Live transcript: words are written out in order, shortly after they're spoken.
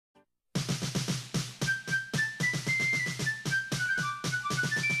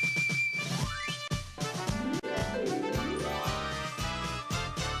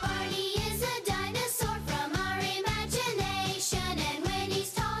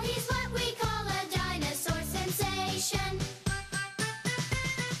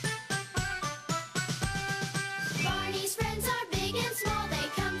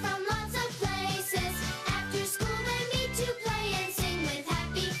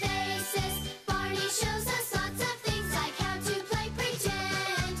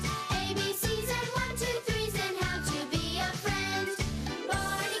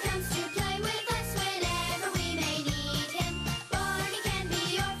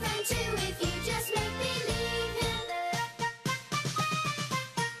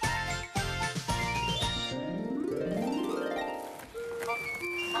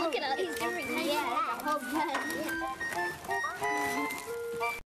How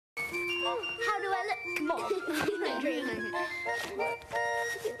do I look? Come on.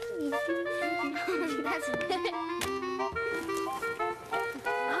 That's good.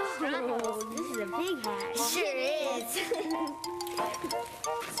 Oh, this is a big hat. Sure is.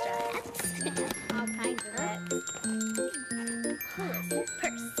 Straps. All kinds of hats. Purse.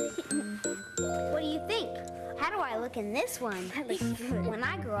 What do you think? How do I look in this one? I look good. When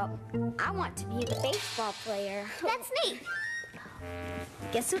I grow up, I want to be a baseball player. That's neat.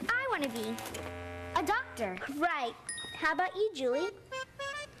 Guess what I want to be? A doctor. Right. How about you, Julie?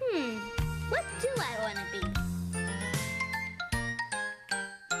 What do I want to be?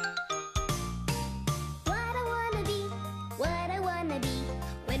 What I want to be, what I want to be,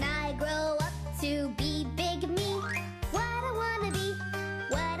 when I grow up to be big me. What I want to be,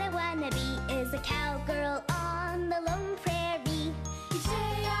 what I want to be, is a cowgirl on the lone prairie. Each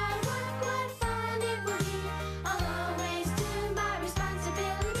day I work, what fun it will be. I'll always do my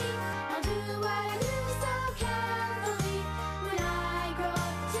responsibility. I'll do what I do so carefully. When I grow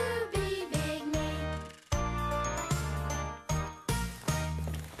up to be big me.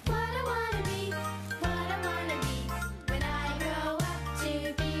 What I wanna be, what I wanna be. When I grow up to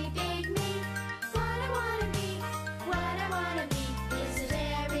be big me. What I wanna be, what I wanna be, is a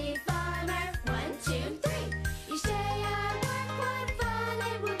dairy farmer. 1, 2, 3. Each day I work, what fun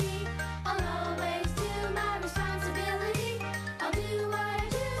it will be. I'll always do my responsibility. I'll do what I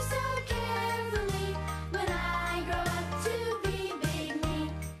do so carefully. When I grow up to be big me.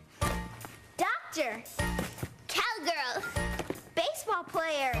 Doctor. Cowgirl. Baseball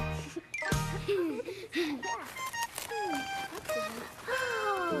player.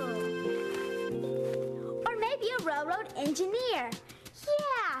 Or maybe a railroad engineer.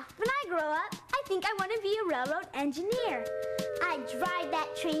 Yeah, when I grow up, I think I want to be a railroad engineer. I drive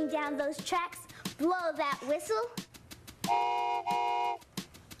that train down those tracks, blow that whistle.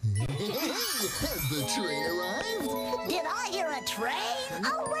 Has the train arrived? Did I hear a train?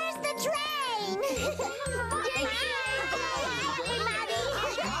 Oh, where's the train?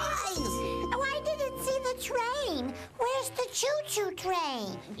 Guys, oh, I didn't see the train. Where's the choo-choo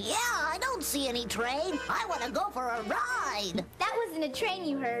train? Yeah, I don't see any train. I want to go for a ride. That wasn't a train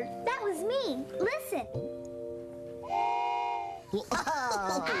you heard. That was me. Listen. Oh,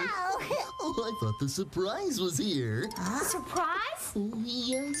 I thought the surprise was here. Surprise? Oh,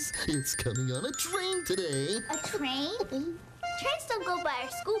 yes, it's coming on a train today. A train? Trains don't go by our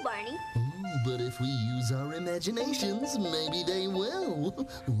school, Barney. Oh, but if we use our imaginations, maybe they will.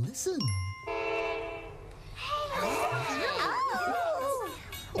 Listen. Oh.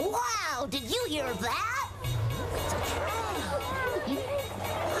 Wow, did you hear that? It's a train.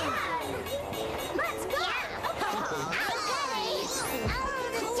 Let's go.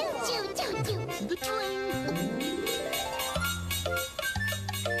 The choo-choo. The train.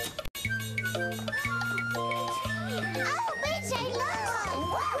 Oh, BJ, look!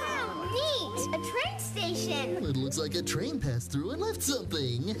 Wow, neat. A train station. It looks like a train passed through and left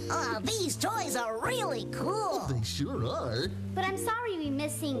something. These toys are really cool. They sure are. But I'm sorry we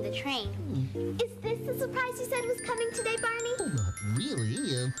missed seeing the train. Is this the surprise you said was coming today, Barney? Well, not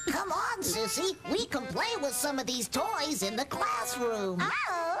really. Come on, Sissy. We can play with some of these toys in the classroom.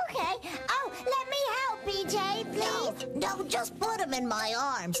 Oh, okay. Oh, let me help, BJ, please. No, just put them in my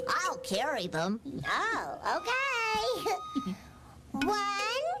arms. I'll carry them. Oh, okay. 1,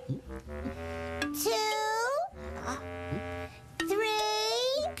 2, 3,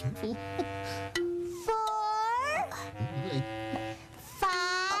 Careful. 4, Hey, 5.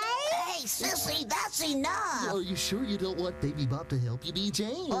 Hey, Sissy, that's enough. are you sure you don't want Baby Bob to help you,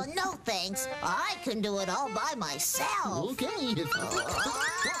 BJ? Oh, no, thanks. I can do it all by myself. Okay.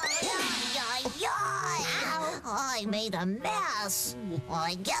 I made a mess.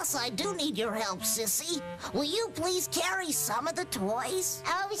 I guess I do need your help, Sissy. Will you please carry some of the toys?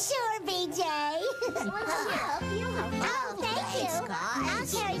 Oh, sure, BJ. Oh, thank you. I'll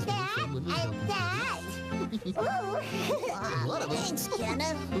carry that and that. Ooh. Lot of them. Thanks,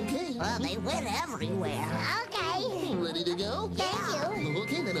 Kenneth. Okay. Well, they went everywhere. Okay. Ready to go? Thank you.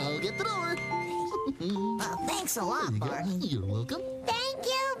 Okay, then I'll get the door. Thanks a lot, There you go. Barney. You're welcome. Thank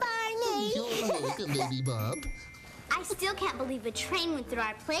you, Barney. You're welcome, Baby Bob. I still can't believe a train went through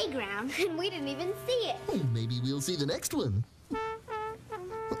our playground and we didn't even see it. Maybe we'll see the next one.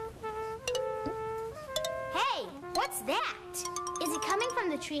 Hey, what's that? Is it coming from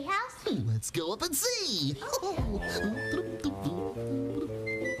the treehouse? Let's go up and see. Oh,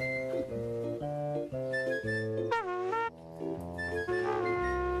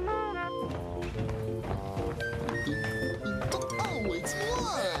 it's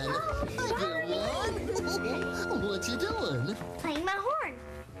one. Hi there, one.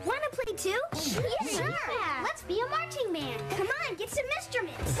 me too? Sure. Let's be a marching band. Come on, get some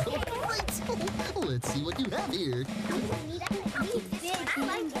instruments. Right. Let's see what you have here. I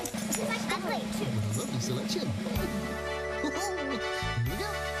like this. I play too. What a lovely selection. Here we go.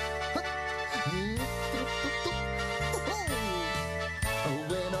 Oh,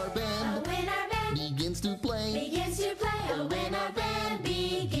 when our band begins to play. Oh, when our band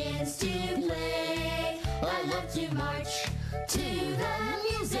begins to play, I love to march to the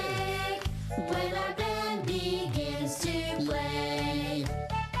music. When our band begins to play.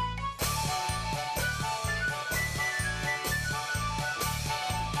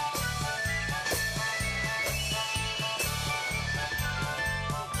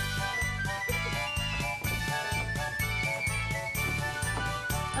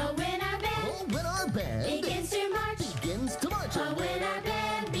 Oh, when our band Oh, when our band begins to march. begins to march. Oh, when our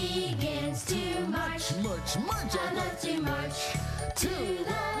band begins to march. March, march. I love to march to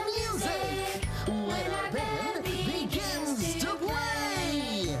the music. When our band begins to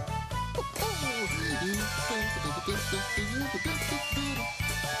play.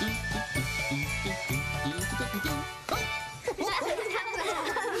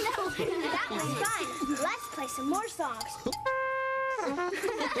 That was fun. Let's play some more songs.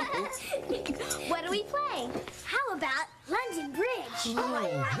 What do we play? How about London Bridge?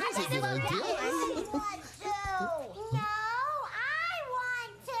 Oh, that's a good idea. I want to. No, I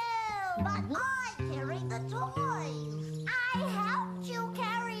want to. But I carry the toys. I helped you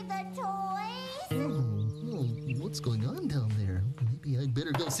carry the toys. Oh, what's going on down there? Maybe I'd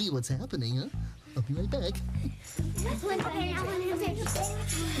better go see what's happening, huh? I'll be right back.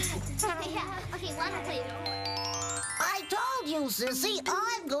 I told you, Sissy,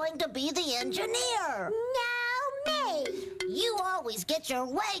 I'm going to be the engineer. No, me. You always get your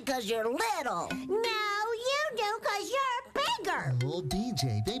way because you're little. No, you do because you're bigger. Oh,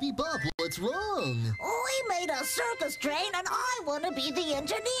 DJ, Baby Bob, what's wrong? We made a circus train and I want to be the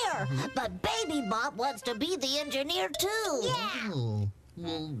engineer. But Baby Bob wants to be the engineer too. Yeah. Oh,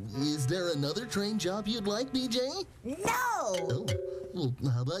 well, is there another train job you'd like, BJ? No. Oh, well,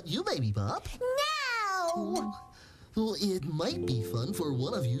 how about you, Baby Bob? No. Well, it might be fun for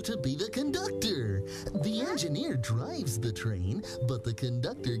one of you to be the conductor. The engineer drives the train, but the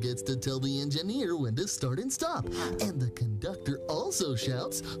conductor gets to tell the engineer when to start and stop. And the conductor also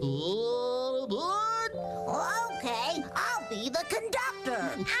shouts, "All aboard!" Okay, I'll be the conductor.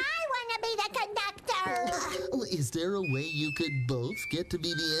 I want to be the conductor. Well, is there a way you could both get to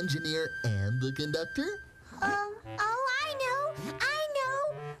be the engineer and the conductor? Oh, I know.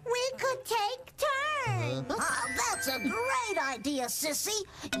 We could take turns. That's a great idea, Sissy.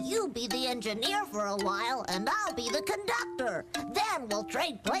 You be the engineer for a while, and I'll be the conductor. Then we'll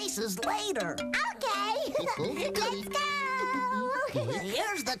trade places later. Okay. Let's go.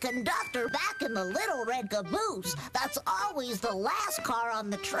 Here's the conductor back in the little red caboose. That's always the last car on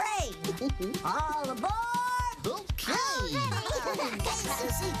the train. All aboard. Okay. Okay,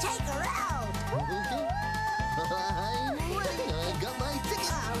 Sissy, take her out. Okay. I'm ready. I got my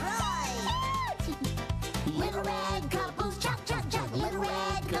ticket. All right. Little red caboose, chuck, chuck, chuck. Little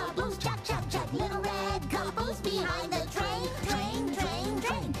red caboose, chuck, chuck, chuck. Little red caboose behind the train, train, train,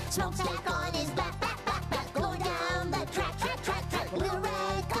 train. Smokestack on his back, back, back, back. Going down the track, track, track, track. Little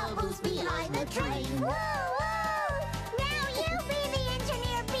red caboose behind the train. Woo, woo. Now you be the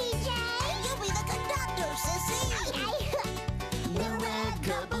engineer, BJ. And you be the conductor, Sissy. Okay. Little red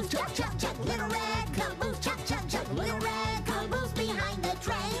caboose, chuck, chuck, chuck. Little red caboose, chuck, chuck, chuck. Little red caboose behind the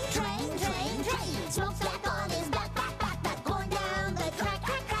train, train, train, train. Smokestack on his back, back, back, back. Going down the track,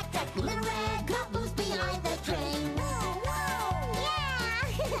 track, track, track. Little red caboose behind the train. Whoa, whoa, yeah.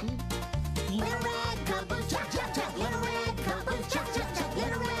 Little red caboose, chuck, chuck, chuck. Little red caboose, chuck, chuck, chuck.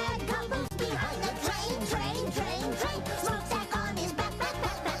 Little red caboose behind the train, train, train, train. Smokestack on his back, back,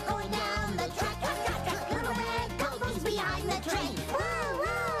 back, back. Going down the track, track, track, track. Little red caboose behind the train. Woo,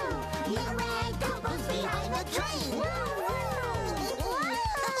 woo. Little red caboose behind the train. Woo, woo.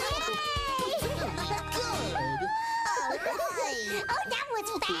 Oh, that was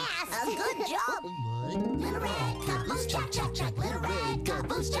fast. Good job. Little red caboose, chuck, chuck, chuck. Little red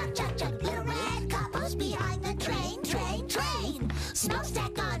caboose, chuck, chuck, chuck. Little red caboose behind the train, train, train.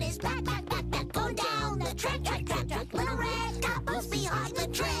 Smokestack on his back, back, back, back. Going down the track, track, track, track. Little red caboose behind the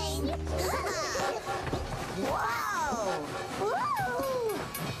train. Whoa. Woo.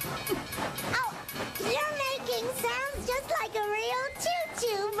 Oh, you're making sounds just like a real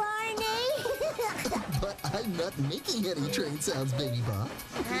choo-choo, Barney. But I'm not making any train sounds, Baby Bob.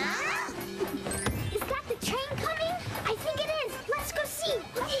 Huh? Is that the train coming? I think it is. Let's go see.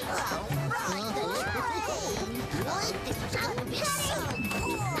 All right. It's gonna be so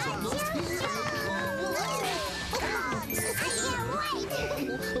cool.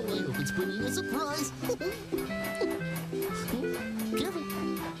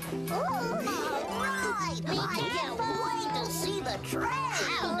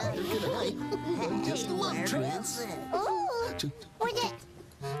 train. Neither can I just love trains. Ooh, was it?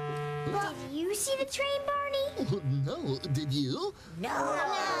 Did you see the train, Barney? Oh, no, did you?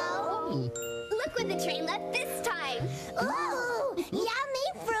 No. Look what the train left this time. Ooh, yummy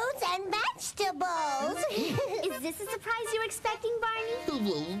fruits and vegetables. Is this a surprise you were expecting, Barney?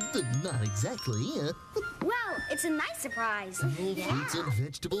 Well, not exactly. Well, it's a nice surprise. Fruits and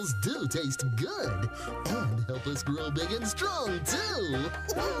vegetables do taste good and help us grow big and strong, too.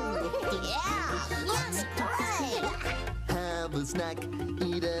 Yeah, let's try. Have a snack,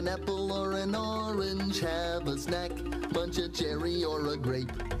 eat an apple or an orange. Have a snack, munch a cherry or a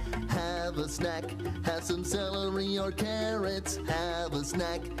grape. Have a snack, have some celery or carrots. Have a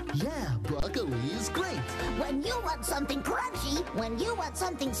snack, yeah, broccoli is great. When you want something crunchy, when you want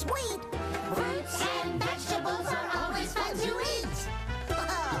something sweet, fruits and vegetables are always fun to eat.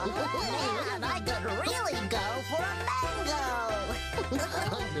 Oh, man, I could really go for a mango.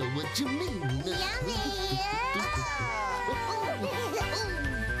 I know what you mean. Yummy.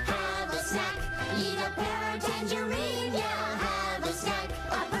 Have a snack, eat a pear or tangerine. Yeah, have a snack,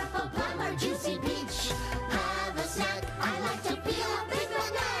 a purple plum or juicy peach. Have a snack, I like to peel a big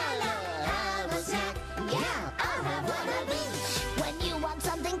banana. Have a snack, yeah, I'll have one of each. When you want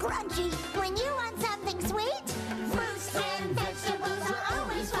something crunchy, when you want something sweet, Fruits and vegetables are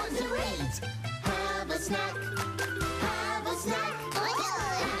always fun to eat. Have a snack, have a snack,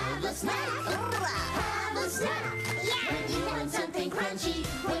 have a snack, have a snack. When you want something crunchy,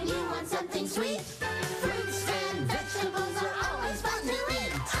 when you want something sweet, fruits and vegetables are always fun to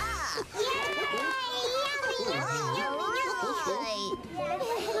eat.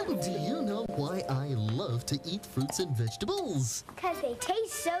 Do you know why I love to eat fruits and vegetables? Because they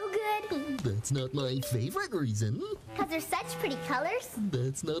taste so good. That's not my favorite reason. Because they're such pretty colors.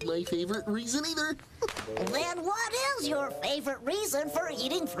 That's not my favorite reason either. Then what is your favorite reason for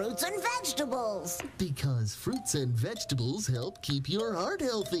eating fruits and vegetables? Because fruits and vegetables help keep your heart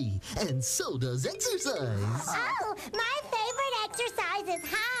healthy, and so does exercise. Oh, my favorite exercise is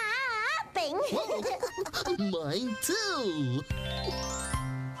hopping. Mine too.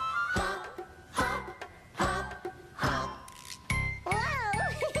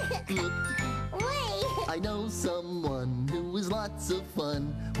 Wait. I know someone who is lots of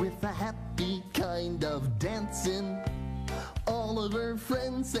fun with a happy kind of dancing. All of her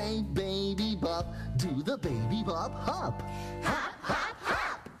friends say baby bop, do the baby bop hop. Hop, hop,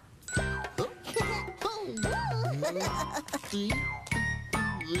 hop.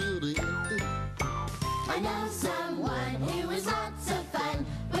 I know someone who is lots of fun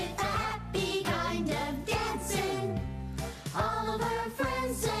with a happy kind of dancing. All of her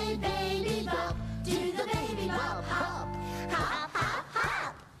friends say baby bop, do the baby bop hop, hop, hop,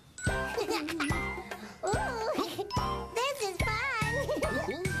 hop. Ooh, this is fun.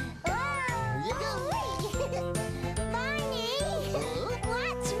 You go. Barney,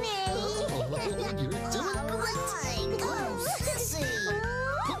 watch me. You're doing great. Oh, sissy.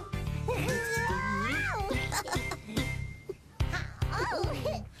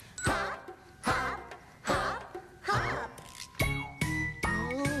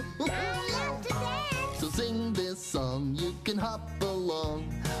 So sing this song, you can hop along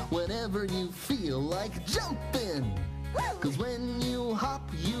whenever you feel like jumping. Cause when you hop,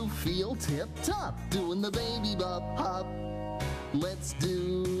 you feel tip-top, doing the baby bop hop. Let's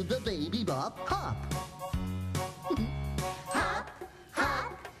do the baby bop hop. Hop,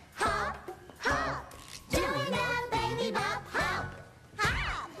 hop, hop, hop. Doing the baby bop hop.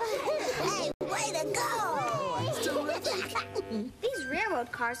 Hey, way to go. Terrific. These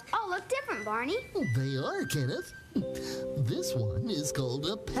railroad cars all look different, Barney. They are, Kenneth. This one is called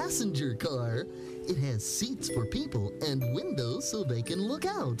a passenger car. It has seats for people and windows so they can look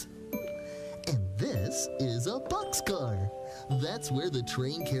out. And this is a boxcar. That's where the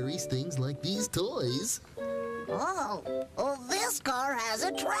train carries things like these toys. Oh, this car has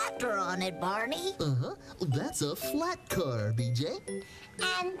a tractor on it, Barney. Uh-huh. That's a flat car, BJ.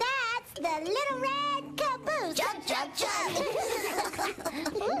 And that's the little red caboose. Chug, chug, chug.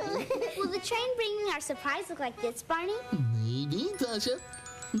 Will the train bringing our surprise look like this, Barney? Maybe, Tasha.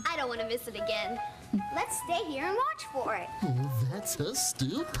 I don't want to miss it again. Let's stay here and watch for it. Oh, that's a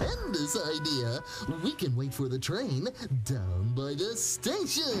stupendous idea. We can wait for the train down by the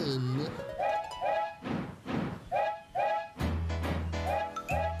station.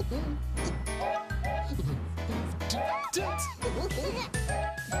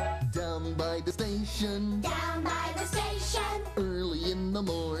 Down by the station, Down by the station, early in the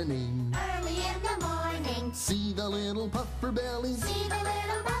morning. early in the morning. See the little puffer bellies, See the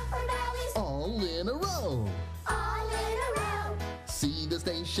little buffer bellies all in a row. all in a row. See the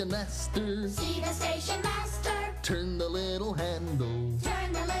station master. See the station master. Turn the little handle.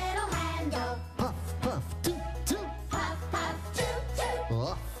 Turn the little handle. Puff, puff, toot, toot. Puff, puff, toot, toot.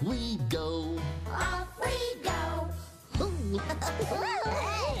 Off we go. Off we go.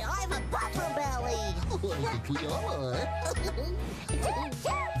 Hey, I'm a buffer belly. I think we all are.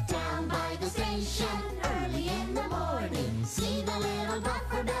 Down by the station, early in the morning. See the little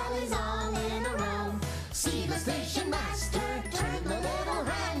buffer bellies all in a row. See the station master. Turn the little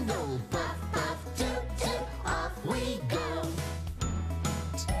handle. Puff, puff, toot, toot. Off we go.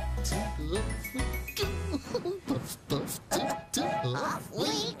 Puff, puff, toot, toot. Off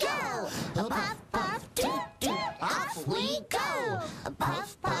we go. Puff, puff, toot, toot. Off we go.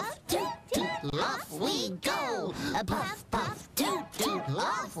 Puff, puff, toot, toot. Off we go. Puff, puff, toot, toot.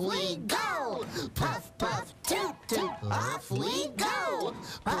 Off we go. Puff, puff, toot, toot. Off we go.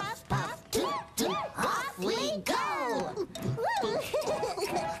 Puff, puff, toot, toot. Off we go.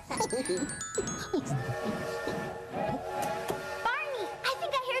 Barney, I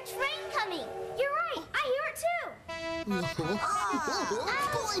think I hear a train coming. You're right. I hear it too.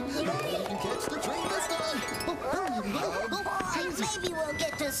 Boy, we can catch the train this time. Boys, maybe we'll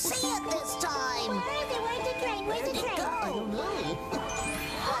get to see it this time. Where is it? Where's the train? Where's the train? I don't know.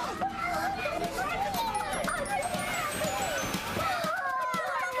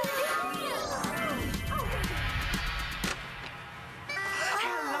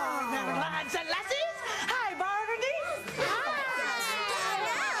 Hello, little lads and lassies. Hi, Barney.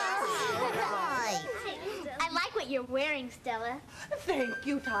 Hi. I like what you're wearing, Stella. Thank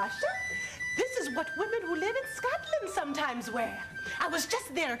you, Tasha. This is what women who live in Scotland sometimes wear. I was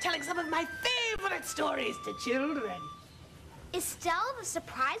just there telling some of my favorite stories to children. Is Stella the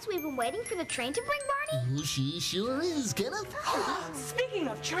surprise we've been waiting for the train to bring, Barney? She sure is, Kenneth. Speaking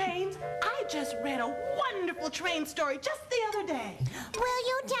of trains, I just read a wonderful train story just the other day. Will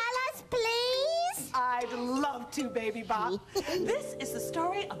you tell us, please? I'd love to, baby Bob. This is the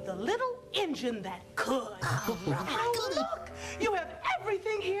story of the little engine that could. Oh, look! You have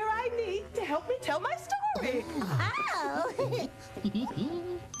everything here I need to help me tell my story. Oh.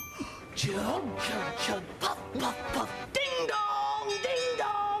 Chug, chug, chug, puff, puff, puff, ding dong, ding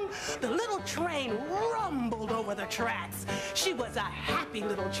dong. The little train rumbled over the tracks. She was a happy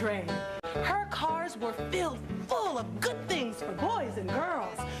little train. Her cars were filled full of good things for boys and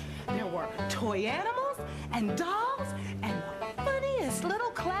girls. There were toy animals and dolls and the funniest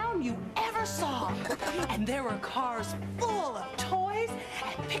little clown you ever saw. And there were cars full of toys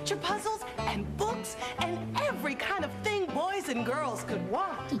and picture puzzles and books and every kind of thing boys and girls could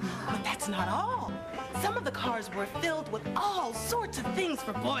want. But that's not all. Some of the cars were filled with all sorts of things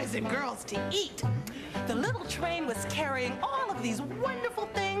for boys and girls to eat. The little train was carrying all of these wonderful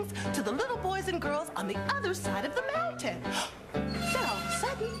things to the little boys and girls on the other side of the mountain. Then all of a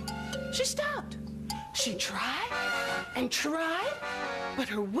sudden, she stopped. She tried and tried, but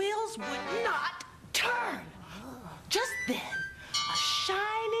her wheels would not turn. Just then, a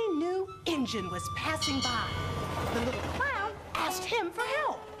shiny new engine was passing by. The little clown asked him for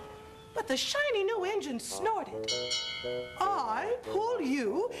help, but the shiny new engine snorted. I pull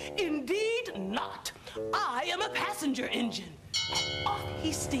you? Indeed not. I am a passenger engine. And off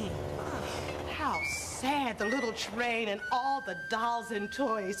he steamed. How sad the little train and all the dolls and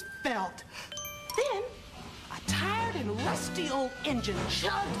toys felt. Then, a tired and rusty old engine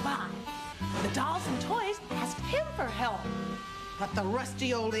chugged by. The dolls and toys asked him for help, but the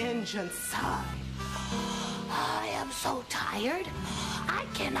rusty old engine sighed. I am so tired, I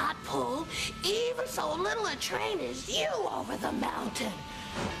cannot pull even so little a train as you over the mountain.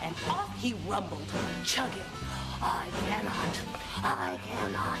 And off he rumbled, chugging. I cannot, I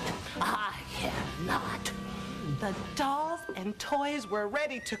cannot, I cannot. The dolls and toys were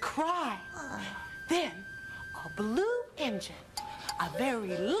ready to cry. Then, a blue engine, a very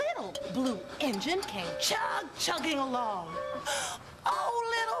little blue engine, came chugging along. Oh,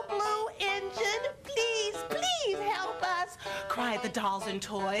 little blue engine, please, please help us, cried the dolls and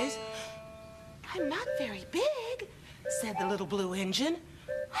toys. I'm not very big, said the little blue engine.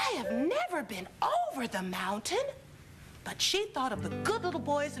 I have never been over the mountain. But she thought of the good little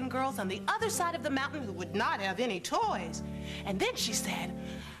boys and girls on the other side of the mountain who would not have any toys. And then she said,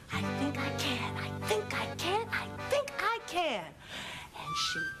 I think I can, I think I can, I think I can. And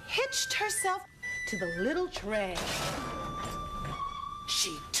she hitched herself to the little train.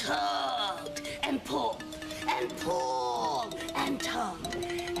 She tugged and pulled and pulled and tugged.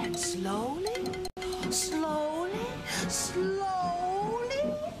 And slowly, slowly,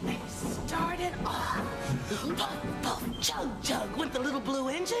 slowly, they started off. Puff, puff, chug, chug went the little blue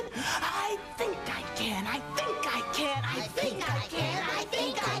engine. I think I can, I think I can, I think I can.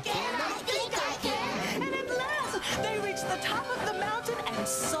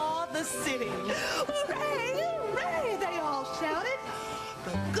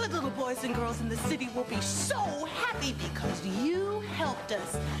 boys and girls in the city will be so happy because you helped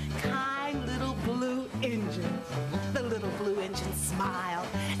us. Kind little blue engine. The little blue engine smiled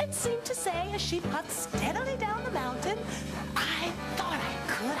and seemed to say as she puffed steadily down the mountain, I thought I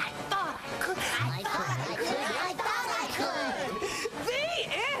could, I thought I could, I thought I could, I thought I could. The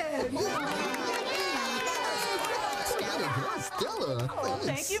end. Stella, Oh,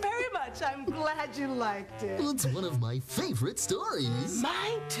 thank you very much. I'm glad you liked it. It's one of my favorite stories.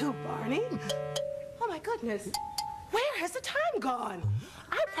 Mine too, Barney. Oh, my goodness. Where has the time gone?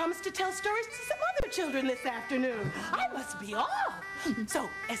 I promised to tell stories to some other children this afternoon. I must be off. So,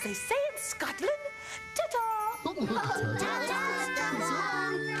 as they say in Scotland, ta-ta!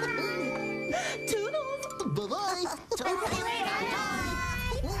 Toodles! Bye-bye.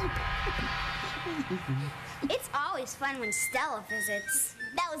 It's always fun when Stella visits.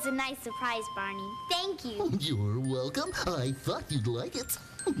 That was a nice surprise, Barney. Thank you. You're welcome. I thought you'd like it.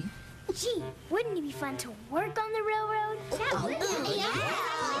 Gee, wouldn't it be fun to work on the railroad? That would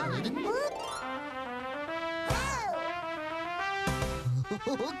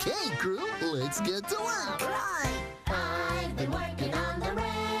be. Okay, crew, let's get to work. I've been working on the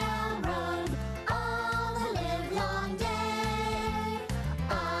railroad all the livelong day.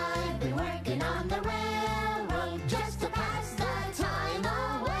 I've been working on the railroad just to pass the time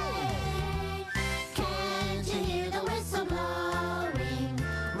away. Can't you hear the whistle blowing?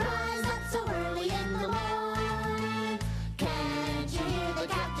 Rise up so early in the morning. Can't you hear the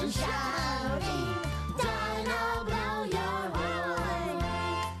captain shouting? Dinah, blow your horn.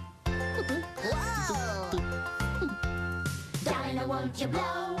 Dinah, won't you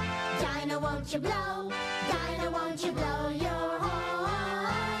blow? Dinah, won't you blow? Dinah, won't you blow your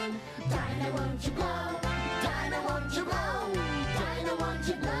horn? Dinah, won't you blow? Dinah, won't you blow? Dinah, won't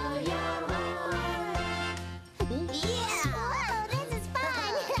you blow your horn? Yeah! Whoa, this is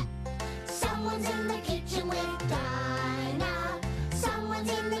fun! Someone's in the kitchen with Dinah. Someone's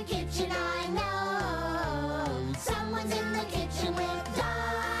in the kitchen, I know. Someone's in the kitchen with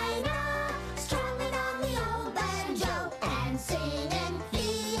Dinah, strumming on the old banjo and singing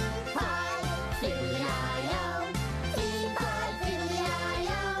fee-fi, fiddly-I-o, fee-fi,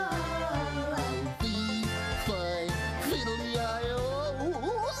 fiddly-I-o. Fee-fi, fiddly-I-O.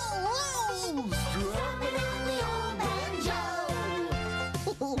 Strumming on the old banjo.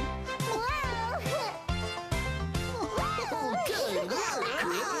 Good work,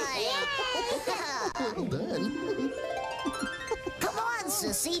 crew. Well done. Come on,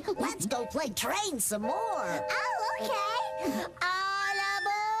 Sissy. Let's go play train some more. Oh, okay. All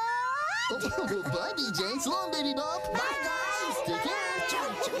aboard! Bye, BJ. So long, baby Bop. Bye, guys. Take care.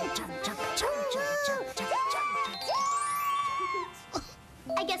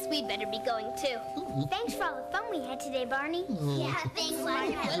 I guess we'd better be going too. Thanks for all the fun we had today, Barney. Yeah, thanks,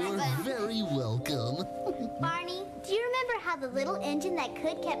 Barney. You're very welcome. Barney, do you remember how the little engine that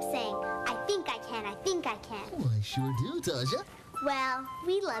could kept saying, I think I can, I think I can? Oh, I sure do, Tasha. Well,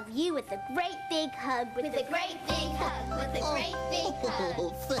 we love you with a great big hug, with a great big hug, with a great big hug.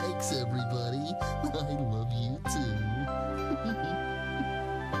 Oh, thanks, everybody. I love you, too.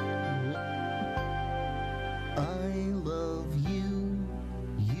 I love you.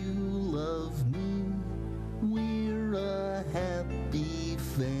 You love me. We're a happy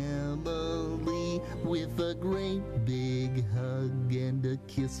family with a great big hug and a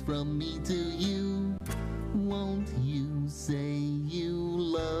kiss from me to you. Won't you say you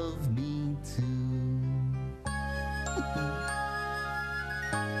love me too?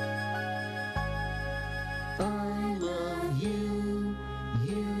 I love you,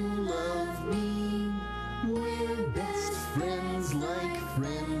 you love me. We're best friends like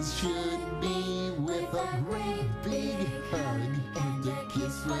friends should be, with a great big hug and a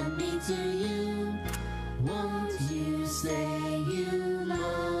kiss from me to you. Won't you say you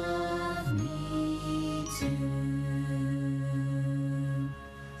love me too?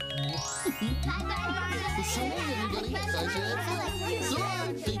 Bye-bye, So long, everybody. I should have fun. So long.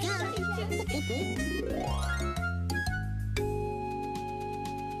 Take care.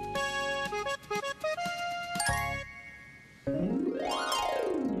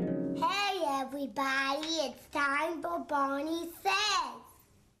 Hey, everybody, it's time for Barney Says.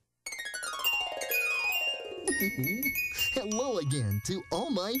 Hello again to all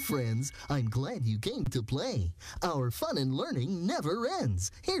my friends. I'm glad you came to play. Our fun and learning never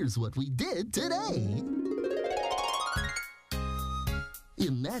ends. Here's what we did today.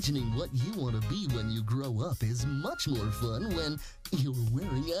 Imagining what you want to be when you grow up is much more fun when you're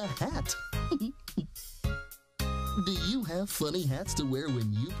wearing a hat. Do you have funny hats to wear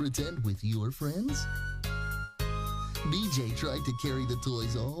when you pretend with your friends? BJ tried to carry the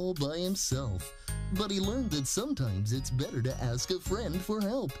toys all by himself, but he learned that sometimes it's better to ask a friend for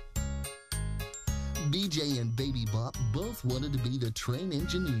help. BJ and Baby Bop both wanted to be the train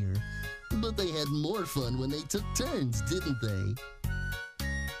engineer, but they had more fun when they took turns, didn't they?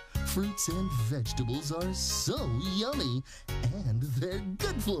 Fruits and vegetables are so yummy, and they're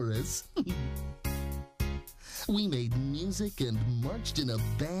good for us. We made music and marched in a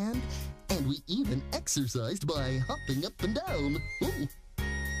band, and we even exercised by hopping up and down. Ooh.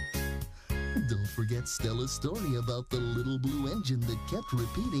 Don't forget Stella's story about the little blue engine that kept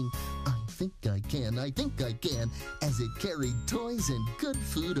repeating, "I think I can, I think I can," as it carried toys and good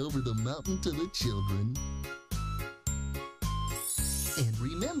food over the mountain to the children. And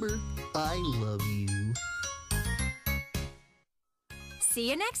remember, I love you. See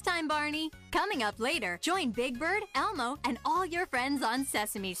you next time, Barney. Coming up later, join Big Bird, Elmo, and all your friends on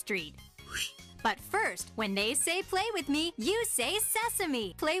Sesame Street. But first, when they say play with me, you say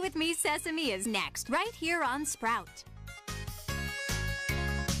sesame. Play with me, Sesame is next, right here on Sprout.